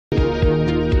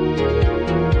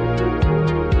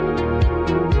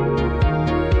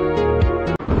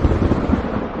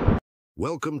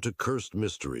Welcome to Cursed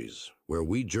Mysteries, where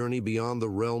we journey beyond the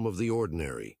realm of the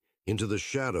ordinary, into the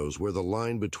shadows where the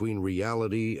line between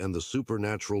reality and the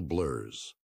supernatural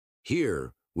blurs.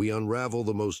 Here, we unravel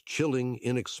the most chilling,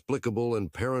 inexplicable,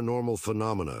 and paranormal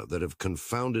phenomena that have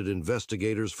confounded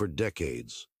investigators for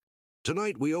decades.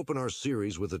 Tonight, we open our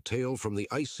series with a tale from the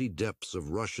icy depths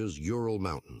of Russia's Ural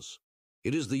Mountains.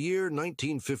 It is the year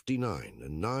 1959,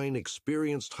 and 9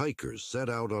 experienced hikers set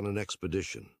out on an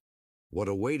expedition. What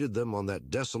awaited them on that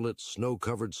desolate,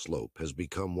 snow-covered slope has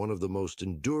become one of the most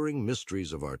enduring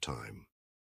mysteries of our time.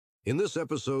 In this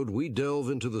episode, we delve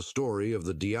into the story of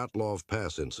the Dyatlov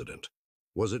Pass incident.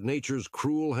 Was it nature's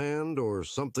cruel hand or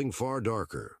something far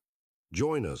darker?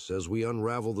 Join us as we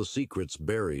unravel the secrets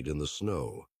buried in the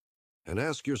snow. And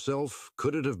ask yourself,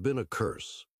 could it have been a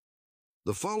curse?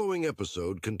 The following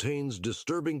episode contains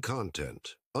disturbing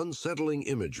content, unsettling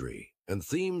imagery, and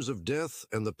themes of death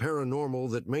and the paranormal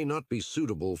that may not be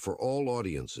suitable for all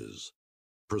audiences.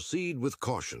 Proceed with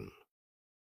caution.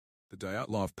 The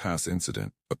Dyatlov Pass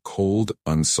incident, a cold,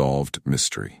 unsolved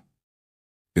mystery.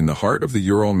 In the heart of the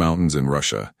Ural Mountains in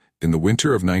Russia, in the winter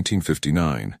of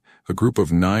 1959, a group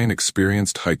of 9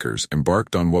 experienced hikers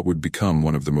embarked on what would become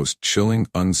one of the most chilling,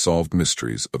 unsolved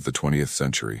mysteries of the 20th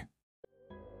century.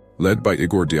 Led by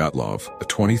Igor Dyatlov, a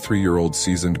 23-year-old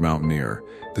seasoned mountaineer,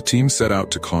 the team set out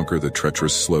to conquer the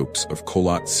treacherous slopes of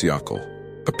Kholat Syakhl,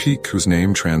 a peak whose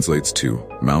name translates to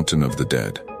Mountain of the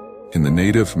Dead, in the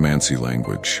native Mansi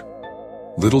language.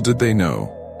 Little did they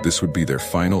know, this would be their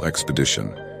final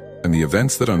expedition, and the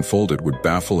events that unfolded would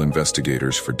baffle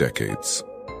investigators for decades.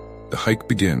 The hike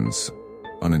begins.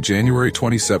 On January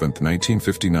 27,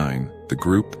 1959, the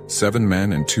group, 7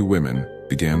 men and 2 women,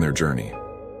 began their journey.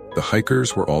 The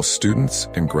hikers were all students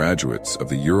and graduates of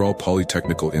the Ural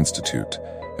Polytechnical Institute,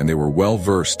 and they were well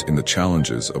versed in the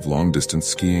challenges of long-distance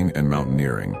skiing and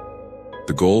mountaineering.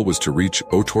 The goal was to reach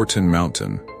Otorten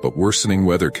Mountain, but worsening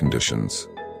weather conditions,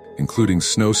 including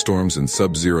snowstorms and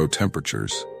sub-zero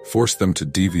temperatures, forced them to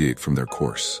deviate from their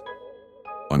course.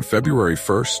 On February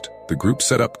 1st, the group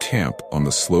set up camp on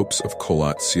the slopes of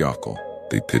Kholat Syakhl.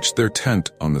 They pitched their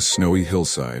tent on the snowy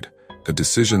hillside, a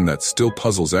decision that still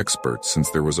puzzles experts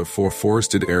since there was a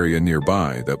forested area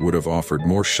nearby that would have offered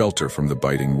more shelter from the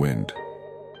biting wind.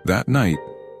 That night,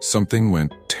 something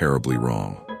went terribly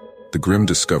wrong. The grim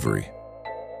discovery.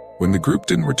 When the group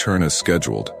didn't return as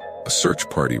scheduled, a search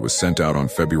party was sent out on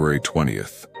February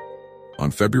 20th.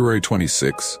 On February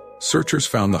 26, searchers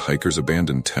found the hikers'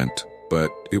 abandoned tent,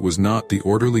 but it was not the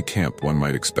orderly camp one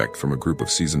might expect from a group of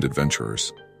seasoned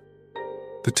adventurers.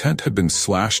 The tent had been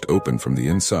slashed open from the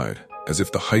inside, as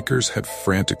if the hikers had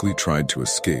frantically tried to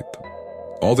escape.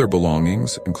 All their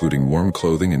belongings, including warm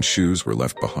clothing and shoes, were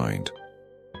left behind.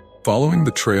 Following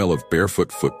the trail of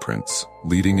barefoot footprints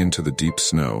leading into the deep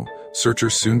snow,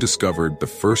 searchers soon discovered the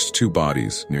first 2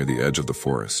 bodies near the edge of the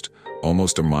forest,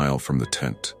 almost a mile from the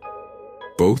tent.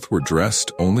 Both were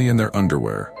dressed only in their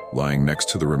underwear, lying next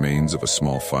to the remains of a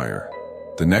small fire.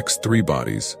 The next 3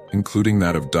 bodies, including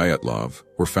that of Dyatlov,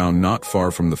 were found not far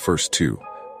from the first 2,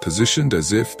 positioned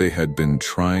as if they had been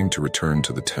trying to return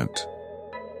to the tent.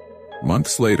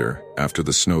 Months later, after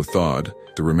the snow thawed,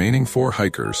 the remaining 4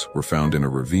 hikers were found in a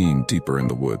ravine deeper in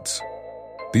the woods.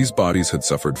 These bodies had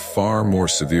suffered far more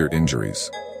severe injuries.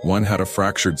 1 had a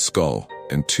fractured skull,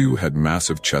 and 2 had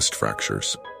massive chest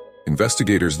fractures.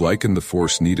 Investigators likened the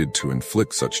force needed to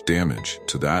inflict such damage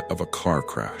to that of a car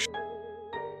crash.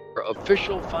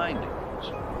 Official findings.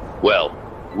 Well,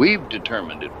 we've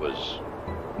determined it was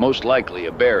most likely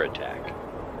a bear attack.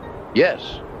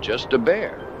 Yes, just a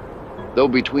bear. Though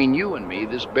between you and me,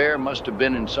 this bear must have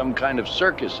been in some kind of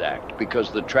circus act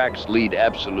because the tracks lead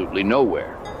absolutely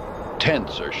nowhere.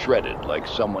 Tents are shredded like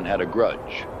someone had a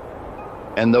grudge.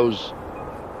 And those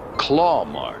claw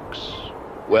marks,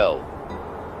 well,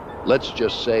 let's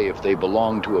just say if they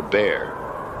belong to a bear,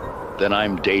 then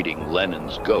I'm dating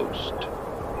Lenin's ghost.